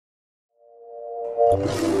Hey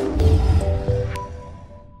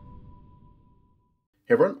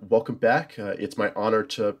everyone, welcome back. It's my honor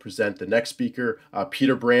to present the next speaker,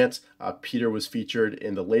 Peter Brandt. Peter was featured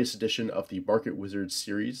in the latest edition of the Market Wizards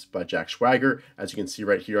series by Jack Schwager, as you can see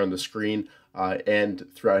right here on the screen. And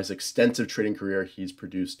throughout his extensive trading career, he's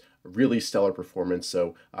produced a really stellar performance.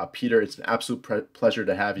 So, Peter, it's an absolute pleasure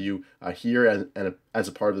to have you here and as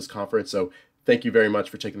a part of this conference. So, thank you very much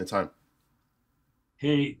for taking the time.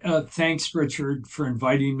 Hey, thanks, Richard, for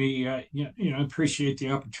inviting me. I appreciate the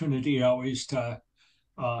opportunity always to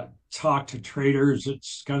talk to traders.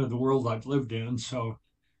 It's kind of the world I've lived in. So,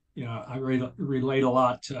 I relate a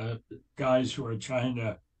lot to guys who are trying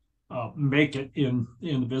to make it in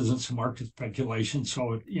the business of market speculation.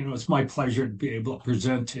 So, it's my pleasure to be able to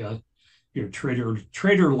present to your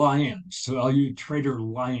trader lions, to all you trader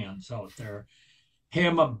lions out there. Hey,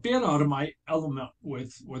 I'm a bit out of my element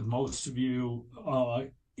with most of you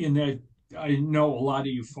in that I know a lot of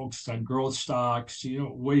you focus on growth stocks,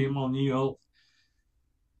 William O'Neill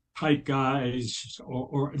type guys,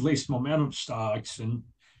 or at least momentum stocks. And,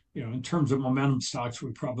 in terms of momentum stocks,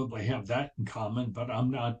 we probably have that in common, but I'm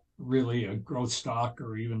not really a growth stock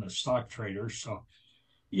or even a stock trader. So,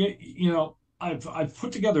 I've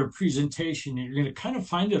put together a presentation. And you're going to kind of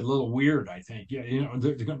find it a little weird, I think. Yeah,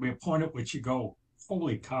 there's going to be a point at which you go,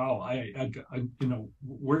 "Holy cow!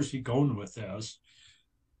 Where's he going with this?"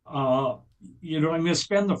 Uh, I'm going to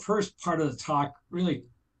spend the first part of the talk really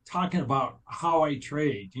talking about how I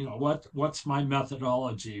trade. What's my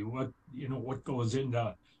methodology? What goes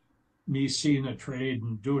into me seeing a trade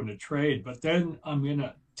and doing a trade. But then I'm going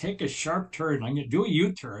to take a sharp turn. I'm going to do a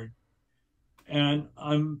U-turn, and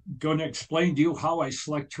I'm going to explain to you how I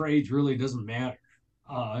select trades really doesn't matter.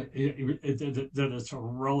 That it's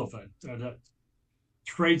irrelevant.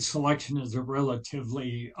 Trade selection is a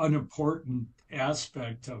relatively unimportant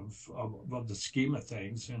aspect of the scheme of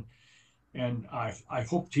things, and I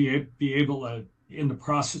hope to be able to, in the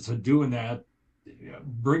process of doing that,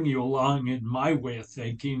 bring you along in my way of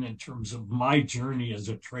thinking in terms of my journey as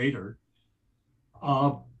a trader.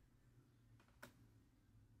 Uh,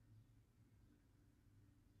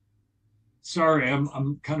 Sorry,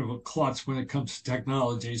 I'm kind of a klutz when it comes to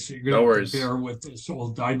technology, so you're No gonna have to worries. bear with this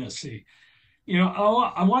old dynasty.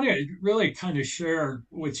 I want to really kind of share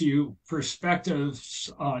with you perspectives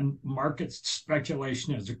on market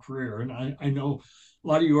speculation as a career. And I know a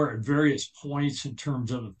lot of you are at various points in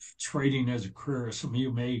terms of trading as a career. Some of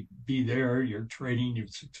you may be there, you're trading,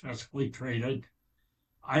 you've successfully traded.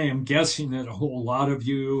 I am guessing that a whole lot of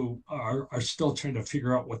you are still trying to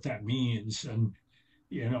figure out what that means. And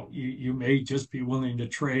you may just be willing to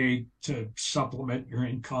trade to supplement your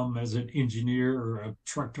income as an engineer or a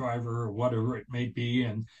truck driver or whatever it may be.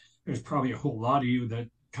 And there's probably a whole lot of you that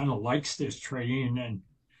kind of likes this trading and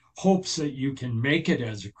hopes that you can make it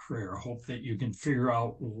as a career, hope that you can figure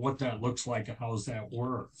out what that looks like and how does that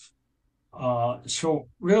work. So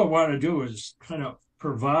really what I want to do is kind of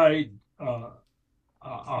provide, I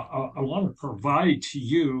want to provide to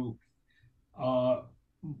you uh,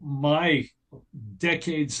 my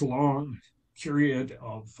decades long period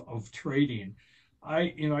of trading.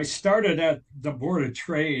 I started at the board of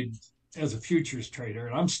trade as a futures trader,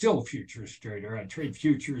 and I'm still a futures trader. I trade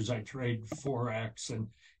futures, I trade forex, and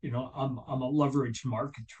I'm a leveraged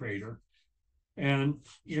market trader. And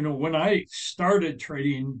when I started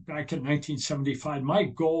trading back in 1975, my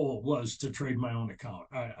goal was to trade my own account.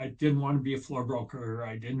 I didn't want to be a floor broker.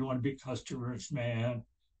 I didn't want to be a customer's man.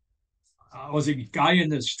 I was a guy in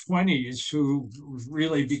his 20s who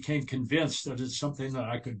really became convinced that it's something that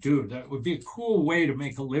I could do. That would be a cool way to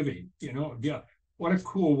make a living. Yeah, what a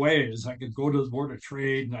cool way is I could go to the board of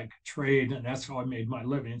trade and I could trade, and that's how I made my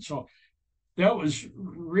living. So that was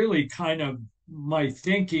really kind of my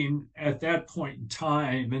thinking at that point in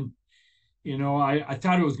time. And, I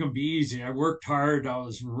thought it was going to be easy. I worked hard. I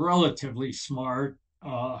was relatively smart.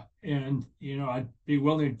 And, I'd be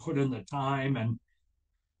willing to put in the time and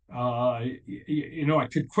I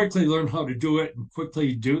could quickly learn how to do it and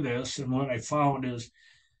quickly do this. And what I found is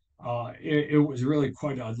it was really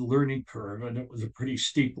quite a learning curve, and it was a pretty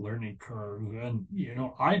steep learning curve. And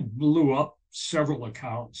I blew up several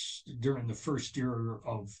accounts during the first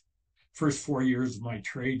 4 years of my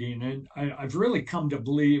trading, and I've really come to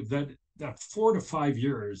believe that 4 to 5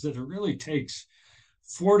 years, that it really takes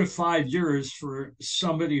 4 to 5 years for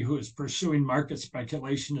somebody who is pursuing market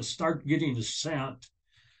speculation to start getting a scent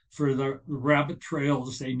for the rabbit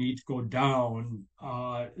trails they need to go down.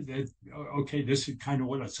 Okay, this is kind of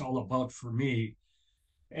what it's all about for me.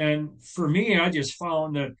 And for me, I just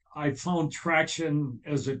found that I found traction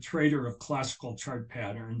as a trader of classical chart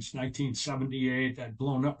patterns. 1978, I'd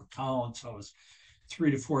blown up accounts. I was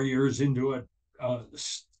 3 to 4 years into it,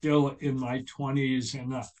 still in my 20s.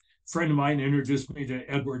 And a friend of mine introduced me to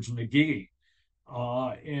Edwards McGee.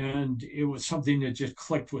 And it was something that just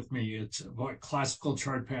clicked with me. It's about classical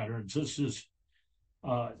chart patterns. This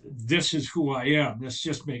is who I am. This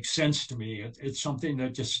just makes sense to me. It's something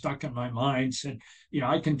that just stuck in my mind. Said,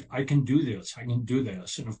 I can do this. I can do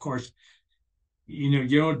this. And of course, you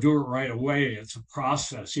don't do it right away. It's a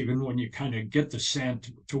process. Even when you kind of get the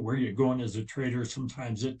scent to where you're going as a trader,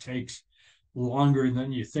 sometimes it takes longer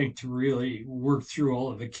than you think to really work through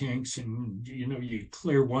all of the kinks. And you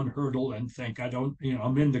clear one hurdle and think,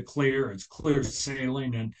 I'm in the clear. It's clear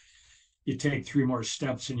sailing, and you take 3 more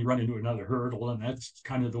steps and you run into another hurdle, and that's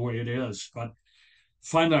kind of the way it is. But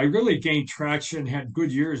finally, I really gained traction, had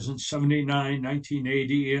good years in 79,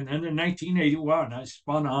 1980, and then in 1981, I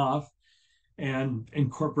spun off and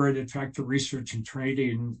incorporated Factor Research and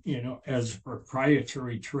Trading, as a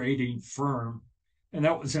proprietary trading firm. And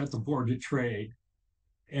that was at the Board of Trade.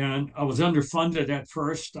 And I was underfunded at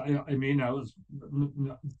first. I was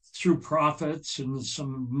through profits and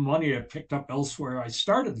some money I picked up elsewhere. I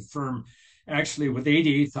started the firm actually with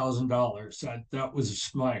 $88,000. That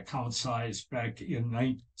was my account size back in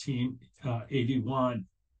 1981.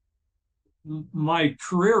 My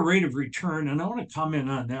career rate of return, and I want to comment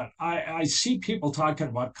on that. I see people talking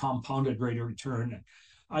about compounded rate of return.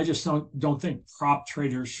 I just don't think prop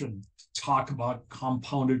traders should talk about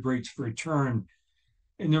compounded rates of return.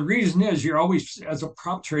 And the reason is you're always, as a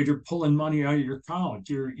prop trader, pulling money out of your account.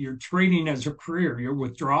 You're trading as a career. You're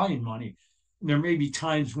withdrawing money. And there may be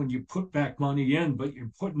times when you put back money in, but you're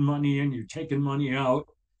putting money in, you're taking money out.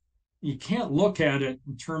 You can't look at it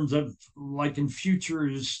in terms of, like in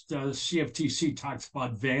futures, the CFTC talks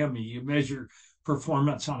about VAMI. You measure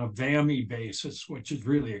performance on a VAMI basis, which is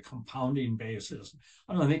really a compounding basis.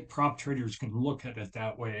 I don't think prop traders can look at it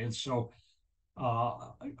that way. And so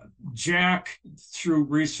Jack, through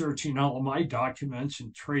researching all of my documents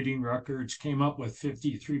and trading records, came up with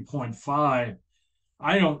 53.5.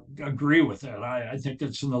 I don't agree with that. I think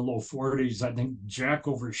it's in the low 40s. I think Jack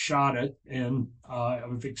overshot it, and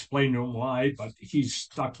I've explained to him why, but he's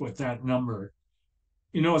stuck with that number.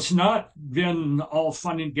 It's not been all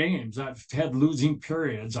fun and games. I've had losing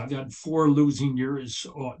periods. I've had 4 losing years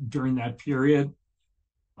during that period.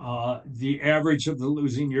 The average of the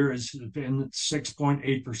losing year has been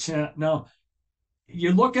 6.8%. Now,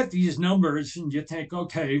 you look at these numbers and you think,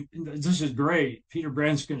 okay, this is great. Peter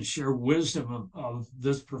Brandt's going to share wisdom of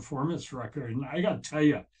this performance record. And I got to tell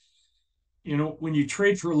you, when you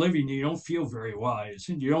trade for a living, you don't feel very wise,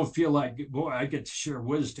 and you don't feel like, boy, I get to share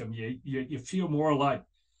wisdom. You feel more like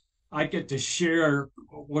I get to share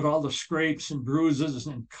what all the scrapes and bruises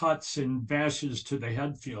and cuts and bashes to the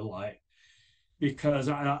head feel like. Because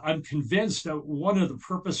I'm convinced that one of the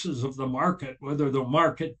purposes of the market, whether the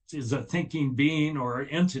market is a thinking being or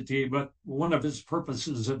entity, but one of its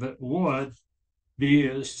purposes, if it would be,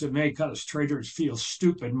 is to make us traders feel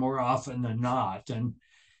stupid more often than not. And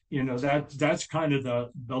that's kind of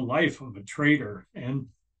the life of a trader. And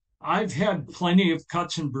I've had plenty of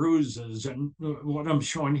cuts and bruises, and what I'm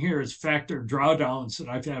showing here is factor drawdowns that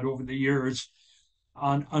I've had over the years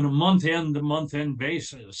on a month-end to month-end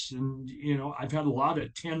basis. And, I've had a lot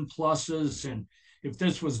of 10 pluses. And if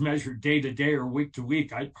this was measured day to day or week to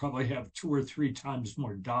week, I'd probably have 2 or 3 times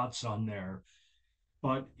more dots on there.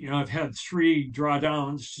 But, I've had 3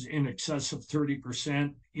 drawdowns in excess of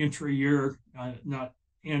 30% intra-year, not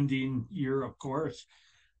ending year, of course.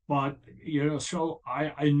 But, so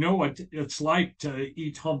I know what it's like to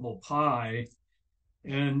eat humble pie.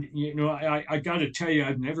 And, I got to tell you,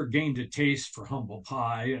 I've never gained a taste for humble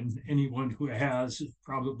pie, and anyone who has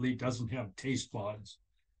probably doesn't have taste buds.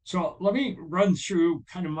 So let me run through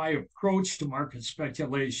kind of my approach to market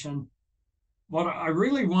speculation. But I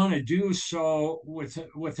really want to do so with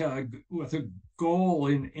a goal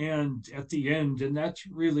in end at the end, and that's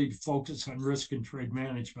really to focus on risk and trade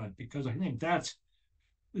management, because I think that's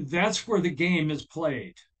where the game is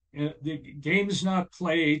played. The game is not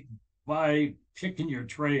played by picking your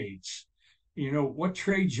trades. What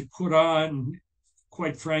trades you put on,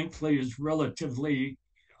 quite frankly, is relatively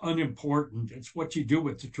unimportant. It's what you do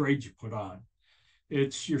with the trades you put on.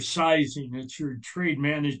 It's your sizing, it's your trade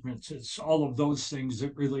management, it's all of those things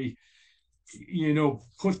that really,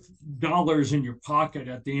 put dollars in your pocket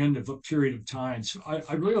at the end of a period of time. So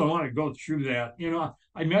I really want to go through that.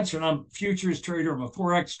 I mentioned I'm a futures trader, I'm a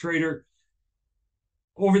forex trader.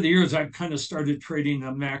 Over the years, I've kind of started trading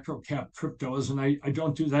macro cap cryptos, and I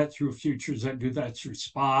don't do that through futures. I do that through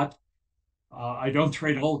spot. I don't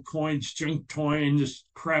trade altcoins, junk coins,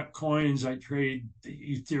 crap coins. I trade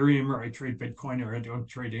Ethereum, or I trade Bitcoin, or I don't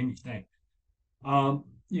trade anything.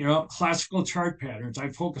 Classical chart patterns. I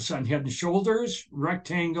focus on head and shoulders,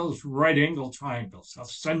 rectangles, right angle triangles,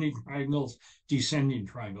 ascending triangles, descending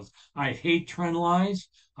triangles. I hate trend lines.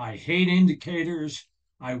 I hate indicators.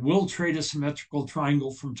 I will trade a symmetrical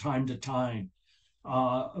triangle from time to time,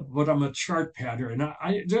 but I'm a chart pattern.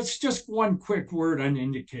 That's just one quick word on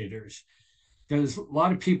indicators, because a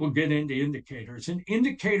lot of people get into indicators. An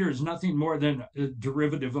indicator is nothing more than a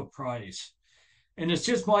derivative of price. And it's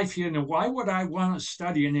just my feeling. Why would I want to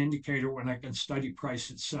study an indicator when I can study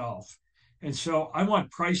price itself? And so I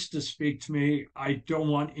want price to speak to me. I don't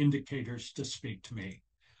want indicators to speak to me.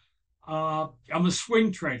 I'm a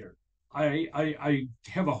swing trader. I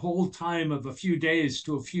have a hold time of a few days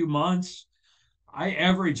to a few months. I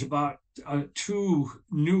average about two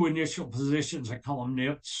new initial positions. I call them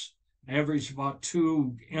NIPs. I average about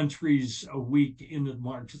two entries a week into the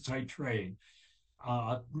markets I trade.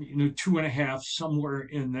 2.5, somewhere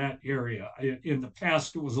in that area. In the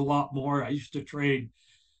past, it was a lot more. I used to trade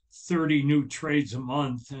 30 new trades a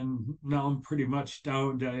month, and now I'm pretty much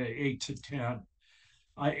down to 8 to 10.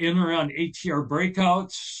 I enter on ATR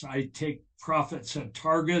breakouts. I take profits at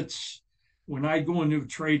targets. When I go into a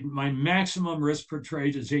trade, my maximum risk per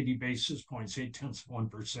trade is 80 basis points,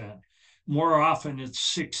 0.8%. More often, it's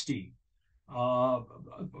 60.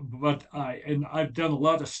 But I've done a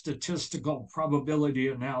lot of statistical probability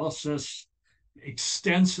analysis,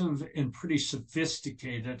 extensive and pretty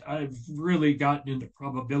sophisticated. I've really gotten into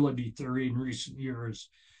probability theory in recent years.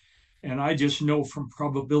 And I just know from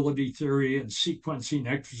probability theory and sequencing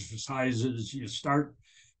exercises, you start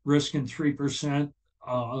risking 3%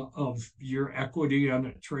 of your equity on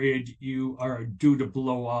a trade, you are due to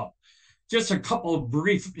blow up. Just a couple of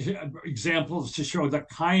brief examples to show the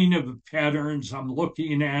kind of patterns I'm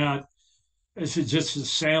looking at. This is just a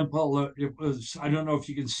sample. I don't know if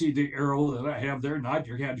you can see the arrow that I have there. Nod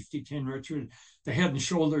your head if you can, Richard. The head and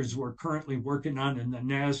shoulders we're currently working on in the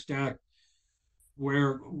NASDAQ,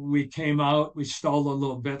 where we came out, we stalled a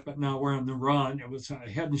little bit, but now we're on the run. It was a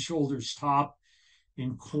head and shoulders top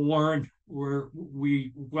in corn, where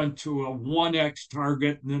we went to a 1x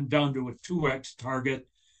target and then down to a 2x target,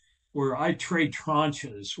 where I trade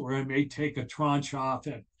tranches, where I may take a tranche off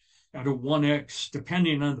at a 1x,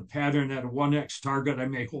 depending on the pattern, at a 1x target, I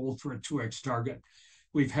may hold for a 2x target.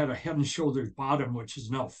 We've had a head and shoulders bottom, which has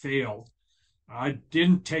now failed. I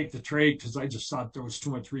didn't take the trade because I just thought there was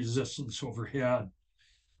too much resistance overhead.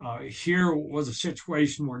 Here was a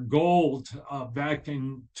situation where gold back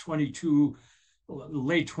in 22,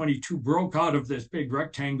 late 22, broke out of this big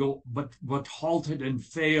rectangle, but halted and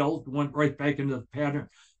failed, went right back into the pattern.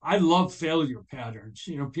 I love failure patterns.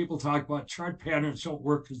 People talk about chart patterns don't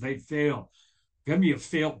work because they fail. Give me a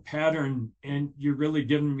failed pattern, and you're really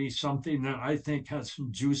giving me something that I think has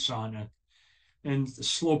some juice on it, and the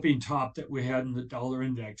sloping top that we had in the dollar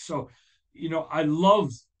index. So, I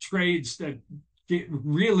love trades that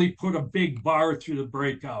really put a big bar through the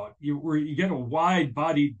breakout, where you get a wide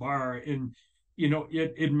bodied bar, and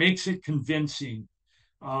it makes it convincing.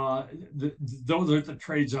 Those are the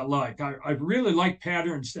trades I like. I really like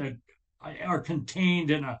patterns that are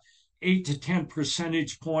contained in a 8 to 10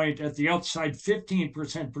 percentage point at the outside,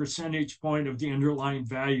 15% percentage point of the underlying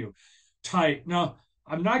value tight. Now,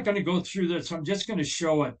 I'm not going to go through this. I'm just going to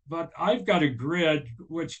show it. But I've got a grid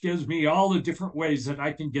which gives me all the different ways that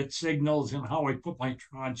I can get signals and how I put my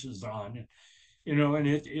tranches on. And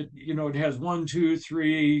it has one, two,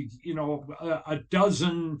 three, a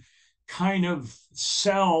dozen kind of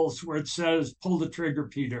cells where it says pull the trigger,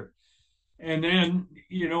 Peter. And then,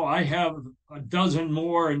 I have a dozen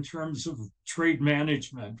more in terms of trade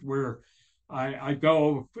management, where I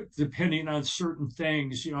go depending on certain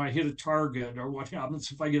things. I hit a target, or what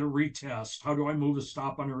happens if I get a retest? How do I move a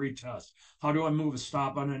stop on a retest? How do I move a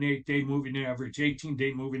stop on an 8-day moving average,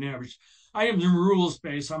 18-day moving average? I am rules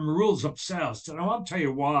based. I'm rules obsessed, and I want to tell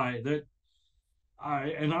you why.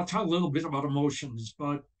 And I'll talk a little bit about emotions,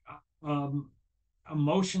 but um,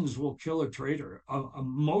 emotions will kill a trader.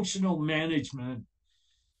 Emotional management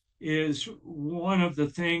is one of the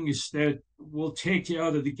things that will take you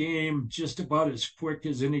out of the game just about as quick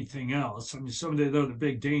as anything else. I mean, some of the other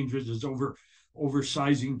big dangers is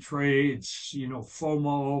oversizing trades,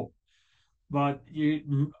 FOMO. But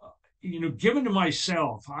given to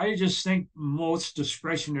myself, I just think most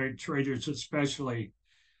discretionary traders, especially,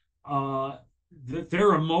 that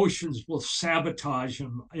their emotions will sabotage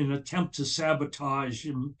them and attempt to sabotage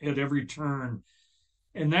them at every turn.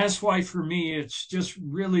 And that's why, for me, it's just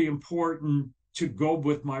really important to go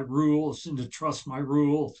with my rules and to trust my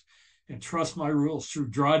rules, and trust my rules through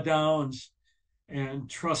drawdowns, and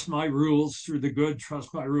trust my rules through the good,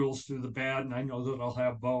 trust my rules through the bad. And I know that I'll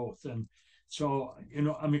have both. And So,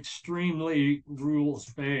 I'm extremely rules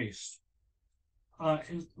based. Uh,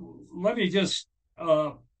 Let me just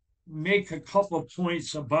make a couple of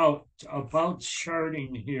points about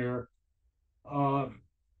charting here. Uh,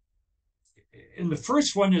 and the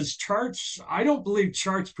first one is charts. I don't believe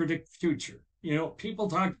charts predict the future. People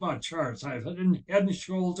talk about charts. I have head and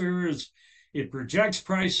shoulders. It projects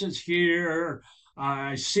prices here.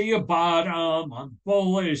 I see a bottom. I'm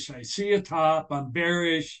bullish. I see a top. I'm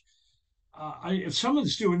bearish. If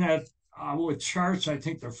someone's doing that with charts, I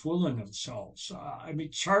think they're fooling themselves. I mean,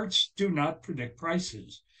 charts do not predict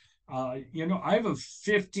prices. I have a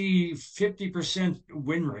 50%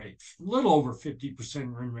 win rate, a little over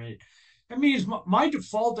 50% win rate. That means my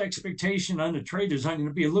default expectation on the trade is I'm going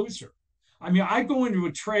to be a loser. I mean, I go into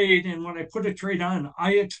a trade, and when I put a trade on,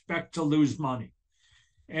 I expect to lose money.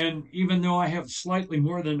 And even though I have slightly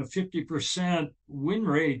more than a 50% win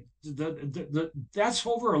rate, that's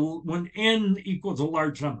over when n equals a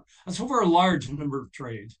large number. That's over a large number of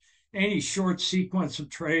trades. Any short sequence of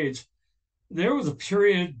trades. There was a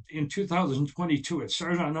period in 2022. It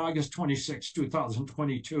started on August 26,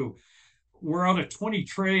 2022. Where out of 20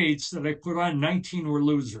 trades that I put on, 19 were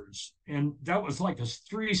losers. And that was like a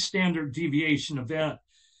 3 standard deviation event.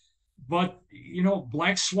 But,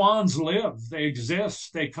 black swans live, they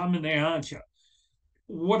exist, they come and they haunt you.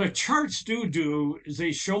 What a charts do is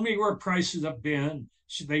they show me where prices have been,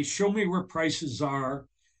 they show me where prices are,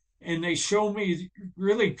 and they show me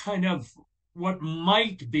really kind of what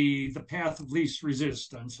might be the path of least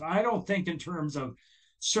resistance. I don't think in terms of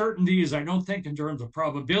certainties, I don't think in terms of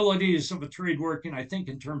probabilities of a trade working, I think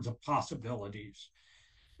in terms of possibilities.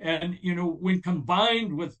 And, when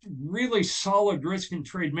combined with really solid risk and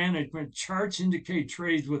trade management, charts indicate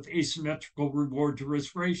trades with asymmetrical reward to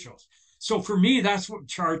risk ratios. So for me, that's what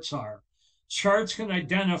charts are. Charts can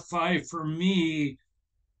identify for me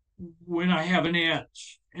when I have an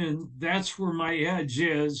edge. And that's where my edge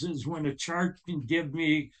is when a chart can give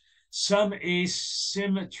me some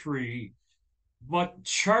asymmetry, but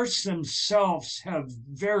charts themselves have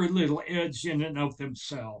very little edge in and of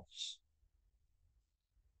themselves.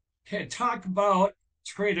 Okay, talk about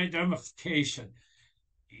trade identification.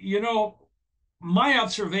 You know, my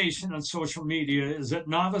observation on social media is that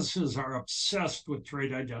novices are obsessed with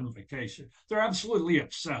trade identification. They're absolutely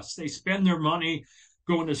obsessed. They spend their money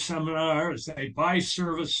going to seminars, they buy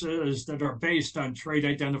services that are based on trade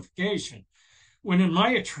identification. When, in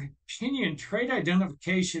my opinion, trade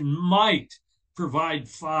identification might provide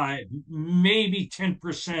 5, maybe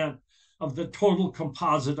 10% of the total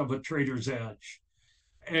composite of a trader's edge.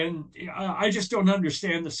 And I just don't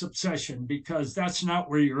understand this obsession because that's not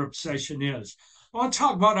where your obsession is. I want to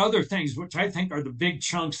talk about other things, which I think are the big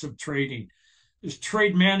chunks of trading. There's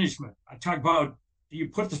trade management. I talk about you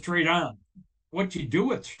put the trade on. What you do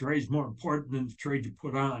with the trade is more important than the trade you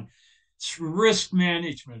put on. It's risk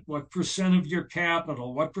management. What percent of your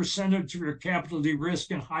capital? What percentage of your capital do you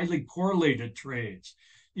risk in highly correlated trades?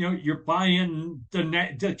 You're buying the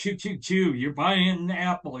QQQ, you're buying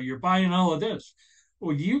Apple, you're buying all of this.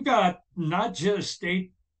 Well, you got not just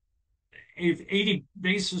 80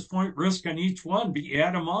 basis point risk on each one, but you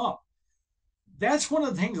add them up. That's one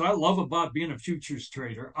of the things I love about being a futures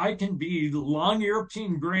trader. I can be long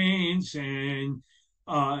European grains and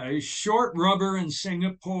short rubber in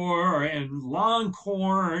Singapore and long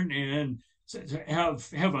corn and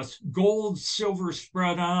have a gold silver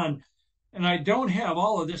spread on. And I don't have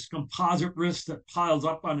all of this composite risk that piles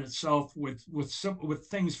up on itself with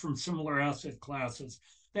things from similar asset classes.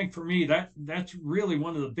 I think for me that's really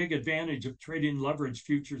one of the big advantages of trading leverage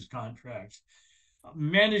futures contracts.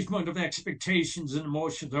 Management of expectations and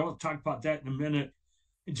emotions. I will talk about that in a minute.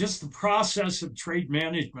 Just the process of trade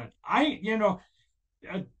management.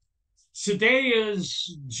 Today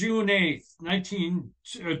is June 8th,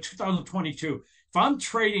 2022. If I'm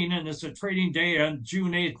trading and it's a trading day on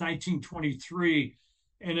June 8th, 1923,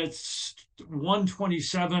 and it's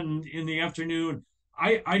 1:27 in the afternoon,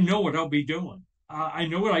 I know what I'll be doing. I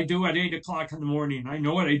know what I do at 8 o'clock in the morning. I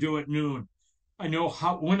know what I do at noon. I know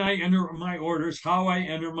when I enter my orders, how I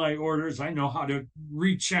enter my orders. I know how to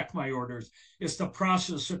recheck my orders. It's the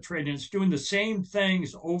process of trading. It's doing the same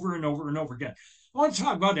things over and over and over again. I want to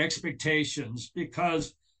talk about expectations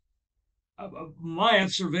because my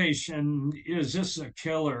observation is this is a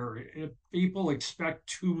killer. If people expect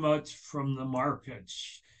too much from the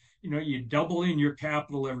markets, you double in your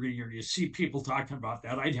capital every year. You see people talking about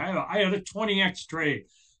that. I had a 20x trade.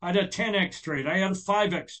 I had a 10x trade. I had a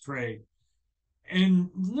 5x trade. And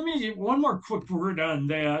let me one more quick word on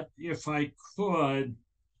that, if I could.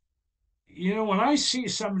 when I see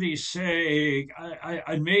somebody say,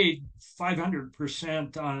 I made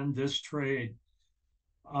 500% on this trade,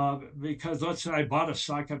 because let's say I bought a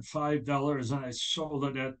stock at $5 and I sold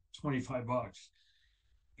it at 25 bucks.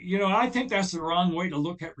 I think that's the wrong way to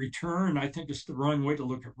look at return. I think it's the wrong way to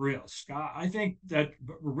look at risk. I think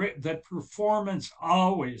that performance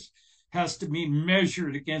always has to be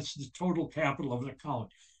measured against the total capital of an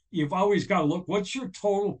account. You've always got to look, what's your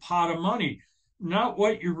total pot of money? Not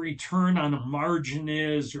what your return on a margin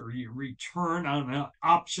is, or your return on an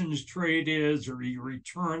options trade is, or your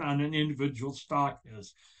return on an individual stock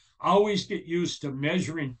is. Always get used to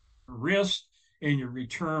measuring risk and your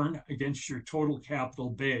return against your total capital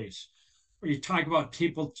base. Or you talk about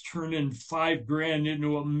people turning $5,000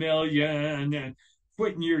 into $1,000,000 and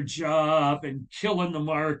quitting your job and killing the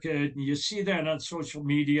market. And you see that on social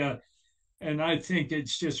media. And I think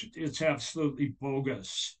it's absolutely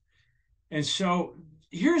bogus. And so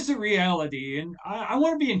here's the reality. And I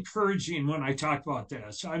want to be encouraging when I talk about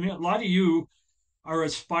this. I mean, a lot of you are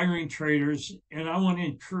aspiring traders, and I want to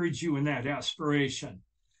encourage you in that aspiration.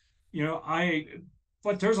 you know, I,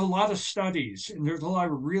 but there's a lot of studies, and there's a lot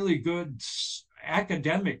of really good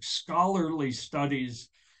academic, scholarly studies,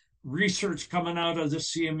 research coming out of the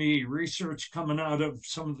CME, research coming out of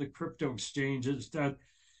some of the crypto exchanges that,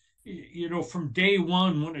 from day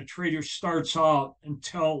one, when a trader starts out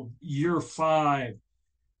until year five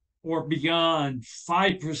or beyond,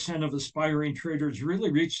 5% of aspiring traders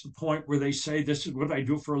really reach the point where they say, this is what I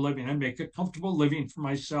do for a living. I make a comfortable living for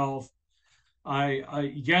myself.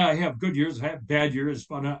 Yeah, I have good years, I have bad years,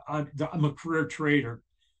 but I'm a career trader.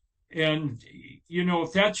 And,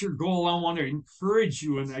 if that's your goal, I want to encourage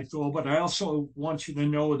you in that goal. But I also want you to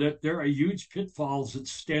know that there are huge pitfalls that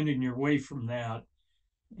stand in your way from that.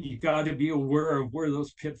 You got to be aware of where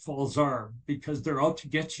those pitfalls are, because they're out to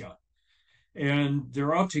get you. And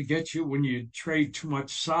they're out to get you when you trade too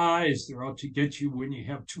much size. They're out to get you when you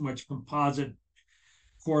have too much composite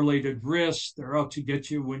correlated risk. They're out to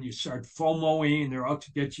get you when you start FOMOing. They're out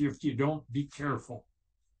to get you if you don't be careful.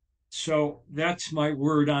 So that's my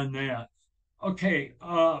word on that. Okay,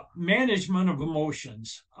 management of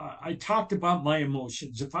emotions. I talked about my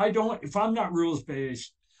emotions. If I'm not rules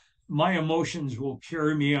based, my emotions will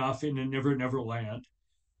carry me off in a never, never land.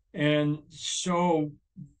 And so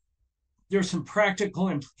there's some practical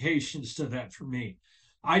implications to that for me.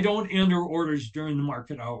 I don't enter orders during the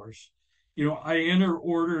market hours. I enter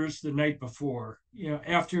orders the night before.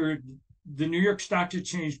 After the New York Stock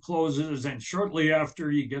Exchange closes, and shortly after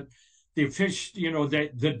you get the official,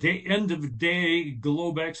 the day, end of the day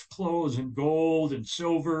Globex close, and gold and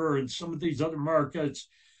silver and some of these other markets,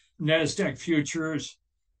 NASDAQ futures.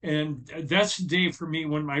 And that's the day for me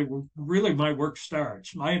when my work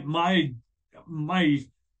starts. My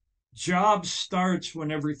job starts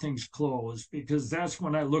when everything's closed, because that's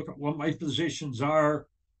when I look at what my positions are,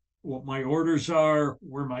 what my orders are,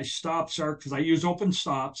 where my stops are, because I use open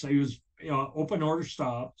stops. I use open order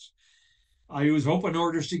stops. I use open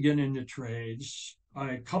orders to get into trades.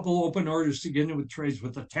 I couple open orders to get into trades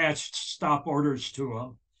with attached stop orders to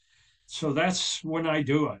them. So that's when I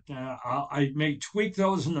do it. I may tweak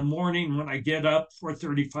those in the morning when I get up,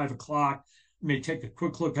 4:30, 5 o'clock. I may take a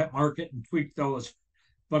quick look at market and tweak those.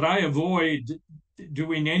 But I avoid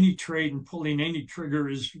doing any trade and pulling any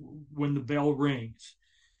triggers when the bell rings.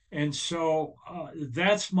 And so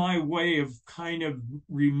that's my way of kind of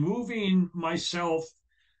removing myself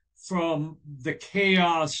from the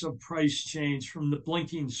chaos of price change, from the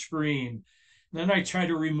blinking screen. Then I try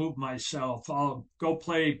to remove myself. I'll go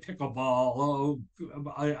play pickleball.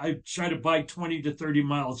 I try to bike 20 to 30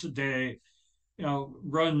 miles a day,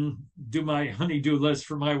 do my honey-do list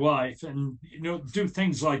for my wife, and, do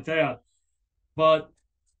things like that. But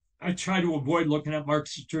I try to avoid looking at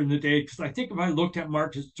markets during the day, because I think if I looked at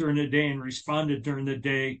markets during the day and responded during the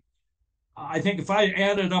day, I think if I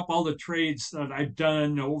added up all the trades that I've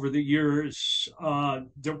done over the years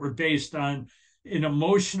that were based on an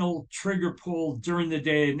emotional trigger pull during the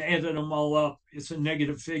day and added them all up, it's a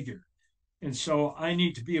negative figure. And so I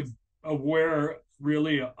need to be aware,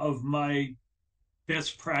 really, of my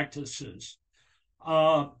best practices.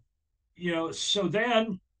 So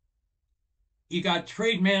then you got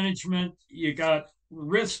trade management, you got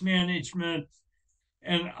risk management,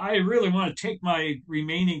 and I really want to take my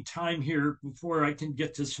remaining time here before I can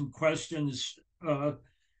get to some questions,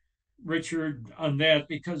 Richard, on that,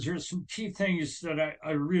 because there's some key things that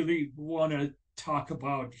I really want to talk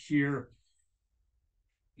about here.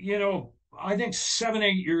 I think 7,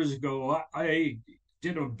 8 years ago, I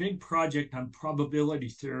did a big project on probability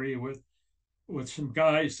theory with some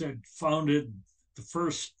guys that founded the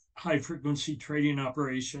first high frequency trading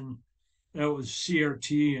operation That was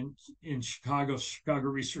CRT in Chicago, Chicago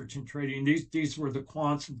Research and Trading. These were the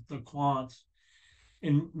quants of the quants.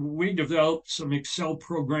 And we developed some Excel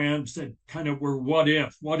programs that kind of were what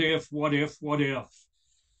if, what if, what if, what if,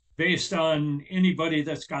 based on anybody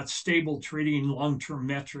that's got stable trading long-term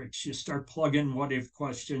metrics. You start plugging what if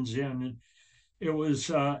questions in. And it was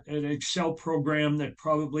an Excel program that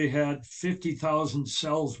probably had 50,000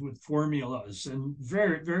 cells with formulas and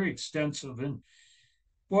very, very extensive. And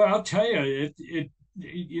boy, I'll tell you,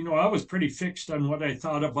 I was pretty fixed on what I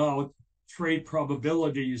thought about trade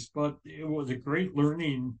probabilities, but it was a great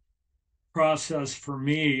learning process for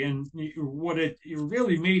me. And what it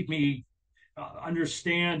really made me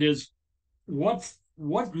understand is what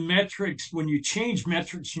metrics, when you change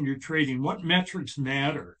metrics in your trading, what metrics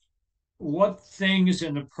matter, what things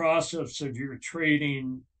in the process of your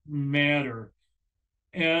trading matter.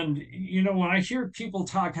 And when I hear people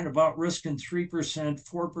talking about risking 3%,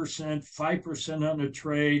 4%, 5% on a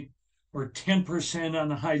trade, or 10%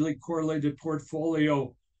 on a highly correlated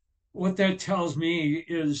portfolio, what that tells me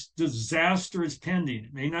is disaster is pending.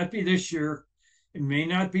 It may not be this year, it may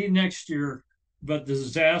not be next year, but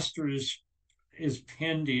disaster is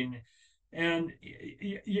pending. And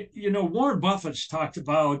Warren Buffett's talked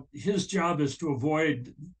about his job is to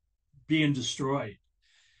avoid being destroyed.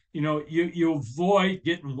 You avoid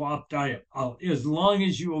getting wiped out as long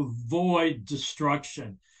as you avoid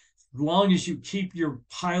destruction, as long as you keep your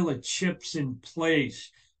pile of chips in place,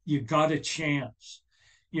 you got a chance.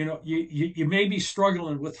 You may be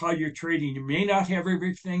struggling with how you're trading. You may not have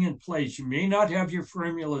everything in place. You may not have your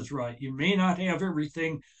formulas right. You may not have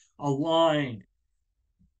everything aligned.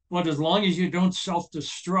 But as long as you don't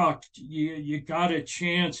self-destruct, you got a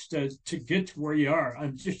chance to get to where you are.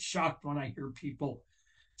 I'm just shocked when I hear people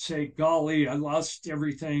say, golly, I lost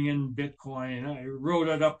everything in Bitcoin. I wrote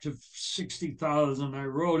it up to 60,000. I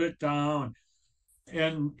wrote it down.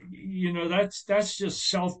 And, that's just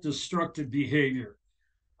self-destructive behavior.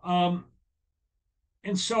 And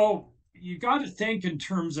so you got to think in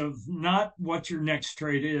terms of not what your next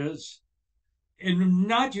trade is and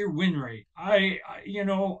not your win rate. A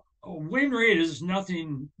win rate is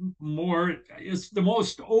nothing more. It's the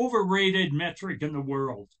most overrated metric in the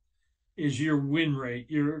world is your win rate.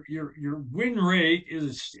 Your win rate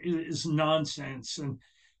is nonsense. And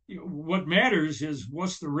what matters is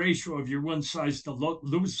what's the ratio of your win size to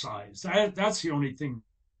lose size. That's the only thing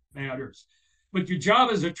that matters. But your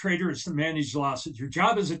job as a trader is to manage losses. Your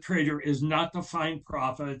job as a trader is not to find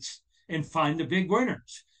profits and find the big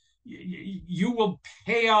winners. You will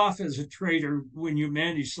pay off as a trader when you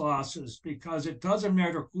manage losses because it doesn't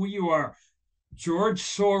matter who you are. George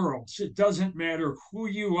Soros, it doesn't matter who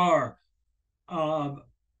you are.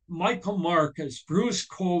 Michael Marcus, Bruce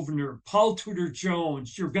Kovner, Paul Tudor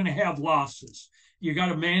Jones, you're going to have losses. You got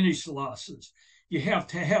to manage the losses. You have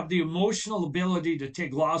to have the emotional ability to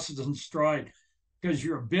take losses in stride because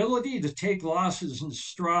your ability to take losses in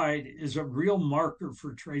stride is a real marker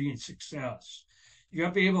for trading success. You got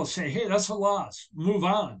to be able to say, hey, that's a loss. Move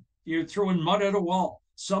on. You're throwing mud at a wall.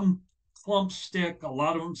 Some clumps stick, a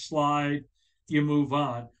lot of them slide. You move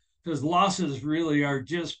on because losses really are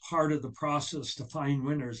just part of the process to find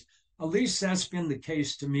winners. At least that's been the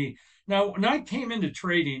case to me. Now, when I came into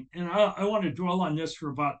trading, and I want to dwell on this for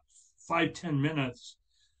about 5-10 minutes,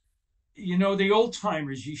 the old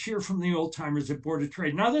timers, you hear from the old timers at Board of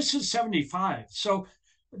Trade. Now, this is 75. So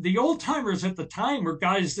the old timers at the time were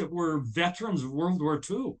guys that were veterans of World War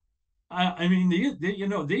II. I mean,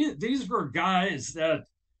 these were guys that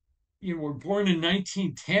were born in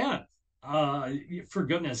 1910. For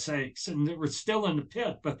goodness sakes, and they were still in the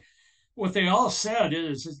pit. But what they all said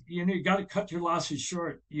is, you got to cut your losses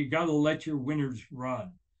short. You got to let your winners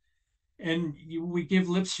run. And we give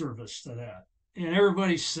lip service to that. And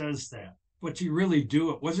everybody says that. But you really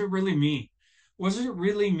do it. What does it really mean? What does it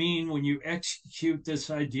really mean when you execute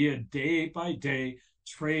this idea day by day,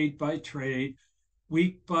 trade by trade,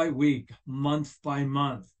 week by week, month by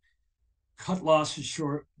month? Cut losses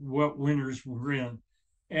short, what winners we're in.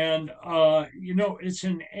 And, it's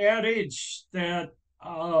an adage that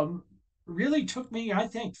really took me, I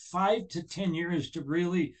think, 5 to 10 years to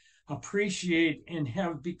really appreciate and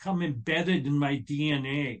have become embedded in my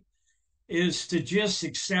DNA, is to just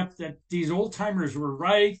accept that these old timers were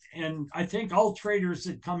right. And I think all traders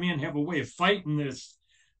that come in have a way of fighting this,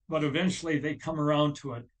 but eventually they come around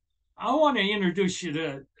to it. I want to introduce you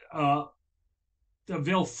to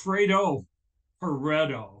Vilfredo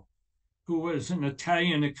Pareto, who was an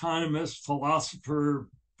Italian economist, philosopher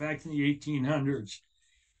back in the 1800s,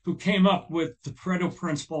 who came up with the Pareto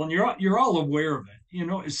principle. And you're all aware of it.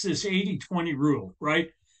 It's this 80-20 rule, right?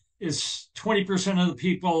 is 20% of the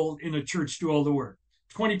people in a church do all the work.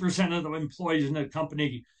 20% of the employees in the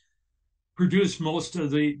company produce most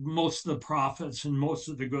of the profits and most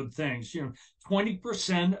of the good things.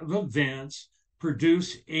 20% of events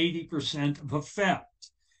produce 80% of effect.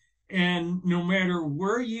 And no matter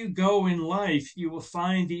where you go in life, you will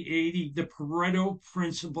find the Pareto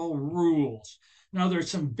principle rules. Now,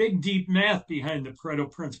 there's some big, deep math behind the Pareto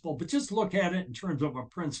principle, but just look at it in terms of a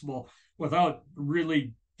principle without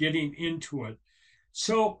really getting into it.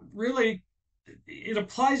 So, really, it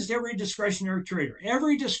applies to every discretionary trader.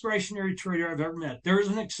 Every discretionary trader I've ever met, there's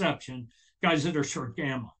an exception, guys that are short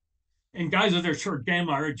gamma. And guys that are short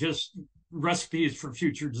gamma are just recipes for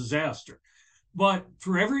future disaster. But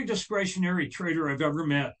for every discretionary trader I've ever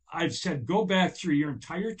met, I've said, go back through your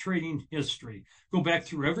entire trading history. Go back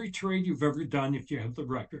through every trade you've ever done if you have the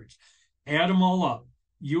records. Add them all up.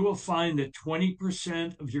 You will find that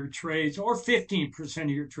 20% of your trades, or 15% of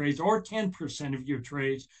your trades, or 10% of your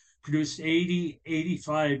trades produce 80,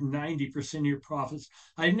 85, 90% of your profits.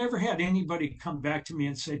 I've never had anybody come back to me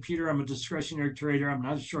and say, Peter, I'm a discretionary trader. I'm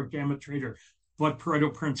not a short gamma trader, but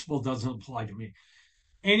Pareto principle doesn't apply to me.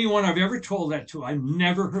 Anyone I've ever told that to, I've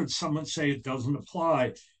never heard someone say it doesn't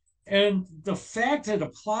apply. And the fact that it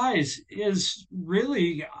applies is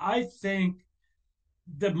really, I think,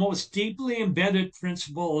 the most deeply embedded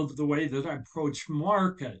principle of the way that I approach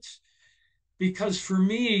markets. Because for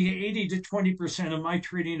me, 80 to 20% of my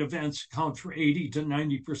trading events account for 80 to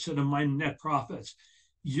 90% of my net profits.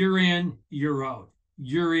 Year in, year out.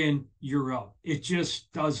 Year in, year out. It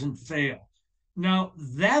just doesn't fail. Now,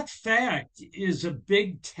 that fact is a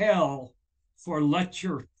big tell for let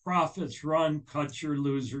your profits run, cut your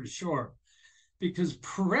losers short. Because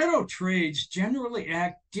Pareto trades generally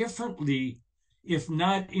act differently if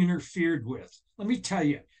not interfered with. Let me tell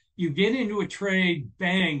you, you get into a trade,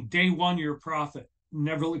 bang, day one, you're a profit.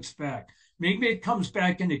 Never looks back. Maybe it comes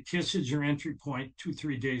back and it kisses your entry point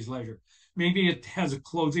 2-3 days later. Maybe it has a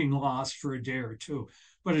closing loss for a day or two,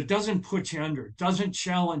 but it doesn't put you under. It doesn't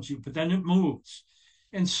challenge you, but then it moves.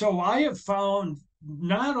 And so I have found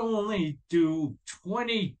not only do 10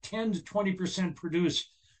 to 20% produce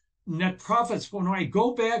net profits, but when I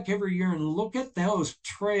go back every year and look at those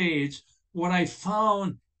trades, what I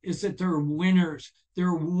found is that they're winners.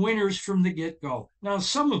 They're winners from the get-go. Now,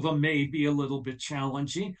 some of them may be a little bit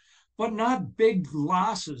challenging, but not big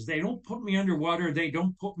losses. They don't put me underwater. They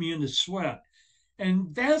don't put me in the sweat.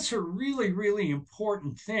 And that's a really, really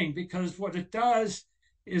important thing, because what it does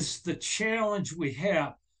is the challenge we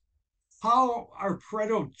have. How are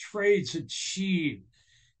Pareto trades achieved?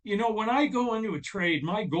 When I go into a trade,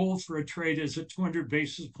 my goal for a trade is a 200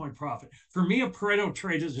 basis point profit. For me, a Pareto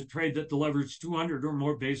trade is a trade that delivers 200 or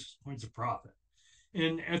more basis points of profit.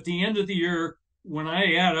 And at the end of the year, when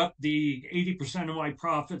I add up the 80% of my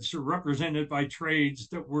profits are represented by trades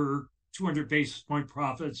that were 200 basis point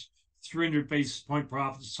profits, 300 basis point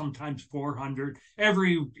profits, sometimes 400.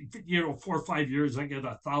 Every 4 or 5 years, I get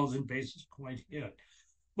 1,000 basis point hit.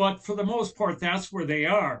 But for the most part, that's where they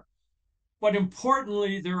are. But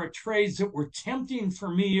importantly, there are trades that were tempting for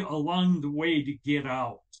me along the way to get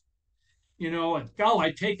out.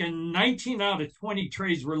 I taken 19 out of 20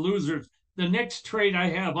 trades were losers. The next trade I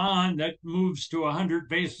have on that moves to 100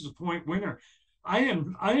 basis point winner, I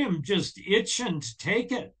am just itching to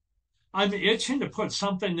take it. I'm itching to put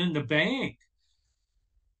something in the bank.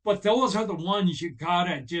 But those are the ones you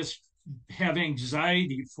gotta just have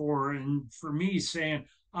anxiety for. And for me, saying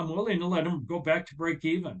I'm willing to let them go back to break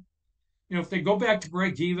even. If they go back to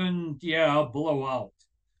break even, yeah, I'll blow out.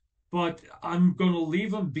 But I'm going to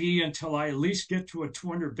leave them be until I at least get to a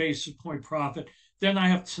 200 basis point profit. Then I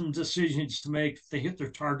have some decisions to make if they hit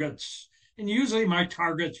their targets. And usually my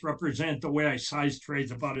targets represent the way I size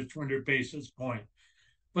trades, about a 200 basis point.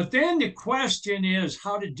 But then the question is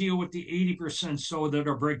how to deal with the 80% so that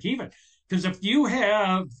are break even. Because if you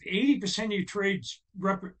have 80% of your trades,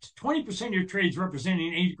 20% of your trades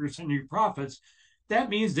representing 80% of your profits, that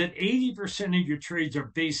means that 80% of your trades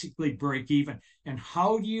are basically break even. And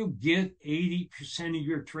how do you get 80% of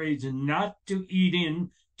your trades and not to eat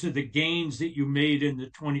into the gains that you made in the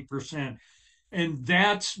 20%? And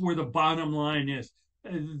that's where the bottom line is.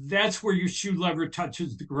 That's where your shoe lever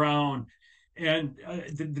touches the ground. And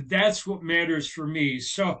that's what matters for me.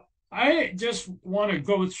 So I just want to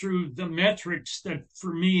go through the metrics that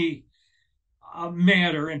for me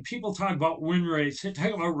matter. And people talk about win rates. They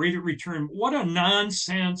talk about rate of return. What a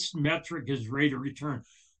nonsense metric is rate of return.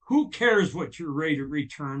 Who cares what your rate of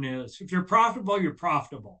return is? If you're profitable, you're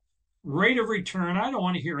profitable. Rate of return, I don't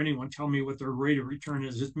want to hear anyone tell me what their rate of return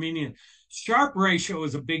is. It's meaning Sharpe ratio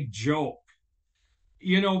is a big joke.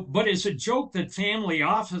 but it's a joke that family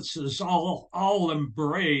offices all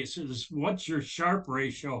embrace is what's your Sharpe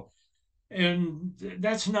ratio? And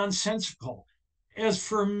that's nonsensical. As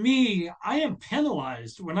for me, I am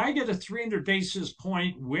penalized. When I get a 300 basis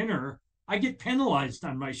point winner, I get penalized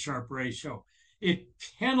on my Sharpe ratio. It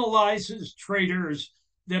penalizes traders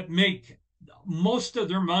that make most of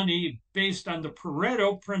their money based on the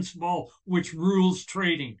Pareto principle, which rules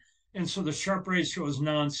trading. And so the Sharpe ratio is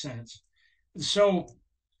nonsense. So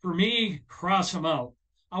for me, cross them out.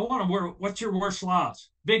 I want to what's your worst loss?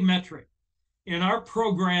 Big metric. In our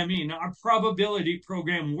programming, our probability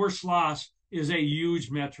program, worst loss is a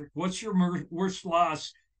huge metric. What's your worst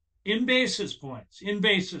loss in basis points? In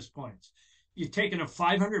basis points. You've taken a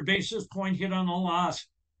 500 basis point hit on the loss.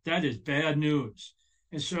 That is bad news.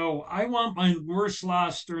 And so I want my worst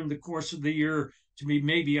loss during the course of the year to be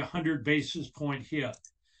maybe a 100 basis point hit.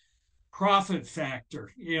 Profit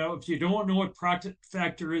factor. If you don't know what profit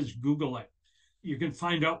factor is, Google it. You can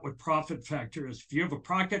find out what profit factor is. If you have a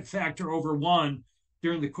profit factor over 1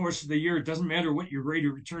 during the course of the year, it doesn't matter what your rate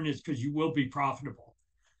of return is because you will be profitable.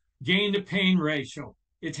 Gain to pain ratio.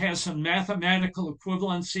 It has some mathematical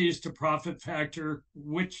equivalencies to profit factor,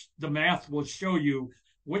 which the math will show you.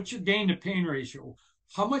 What's your gain to pain ratio?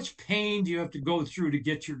 How much pain do you have to go through to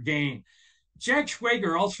get your gain? Jack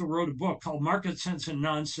Schwager also wrote a book called Market Sense and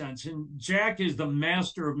Nonsense, and Jack is the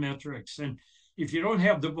master of metrics. And if you don't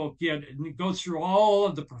have the book yet, it goes through all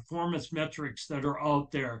of the performance metrics that are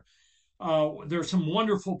out there. There's some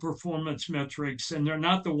wonderful performance metrics, and they're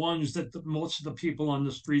not the ones that most of the people on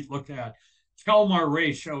the street look at. Kalmar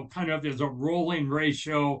ratio kind of is a rolling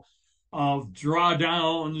ratio of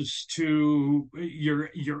drawdowns to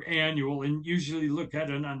your annual, and usually look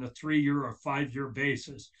at it on a 3-year or 5-year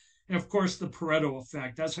basis. And of course, the Pareto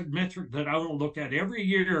effect. That's a metric that I will look at every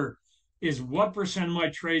year is what percent of my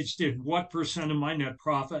trades did what percent of my net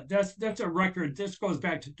profit. That's a record. This goes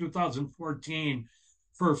back to 2014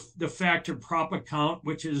 for the factor prop account,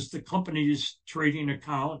 which is the company's trading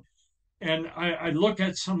account. And I look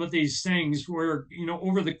at some of these things where,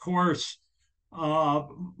 over the course,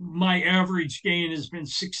 my average gain has been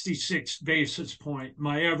 66 basis point.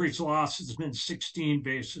 My average loss has been 16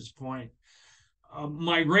 basis point.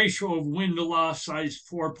 My ratio of win to loss size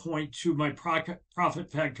 4.2, my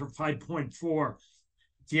profit factor 5.4.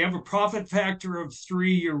 If you have a profit factor of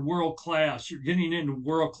 3, you're world class. You're getting into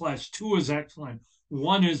world class. 2 is excellent.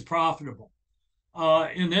 1 is profitable.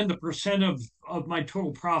 And then the percent of my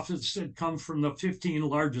total profits that come from the 15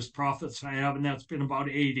 largest profits I have, and that's been about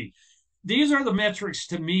 80. These are the metrics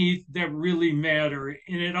to me that really matter.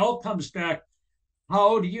 And it all comes back,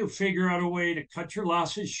 how do you figure out a way to cut your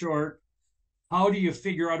losses short? How do you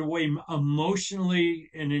figure out a way emotionally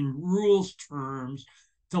and in rules terms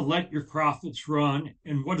to let your profits run?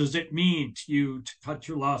 And what does it mean to you to cut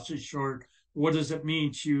your losses short? What does it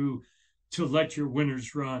mean to you to let your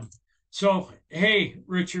winners run? So, hey,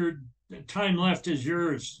 Richard, the time left is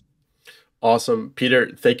yours. Awesome. Peter,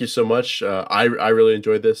 thank you so much. I really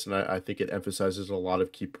enjoyed this, and I think it emphasizes a lot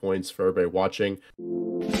of key points for everybody watching.